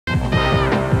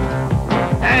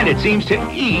And it seems to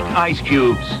eat ice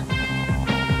cubes.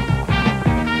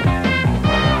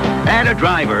 Add a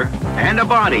driver and a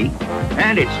body,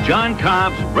 and it's John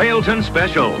Cobb's Railton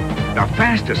Special, the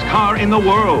fastest car in the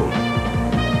world.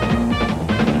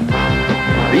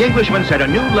 The Englishman set a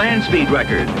new land speed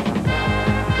record.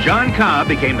 John Cobb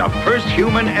became the first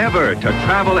human ever to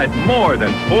travel at more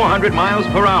than 400 miles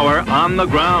per hour on the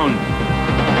ground.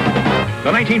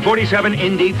 The 1947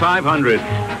 Indy 500.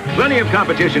 Plenty of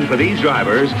competition for these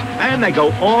drivers, and they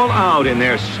go all out in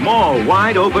their small,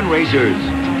 wide-open racers.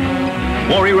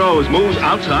 Maury Rose moves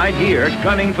outside here,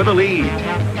 gunning for the lead.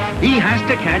 He has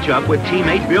to catch up with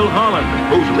teammate Bill Holland,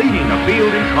 who's leading the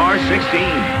field in car 16.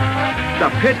 The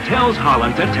pit tells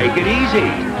Holland to take it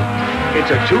easy.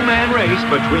 It's a two-man race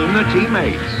between the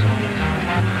teammates.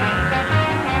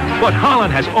 But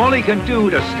Holland has all he can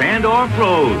do to stand off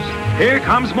Rose. Here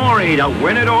comes Maury to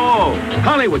win it all.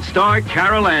 Hollywood star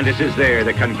Carol Landis is there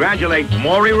to congratulate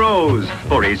Maury Rose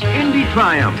for his Indy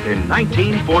triumph in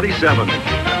 1947.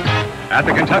 At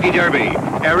the Kentucky Derby,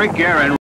 Eric Guerin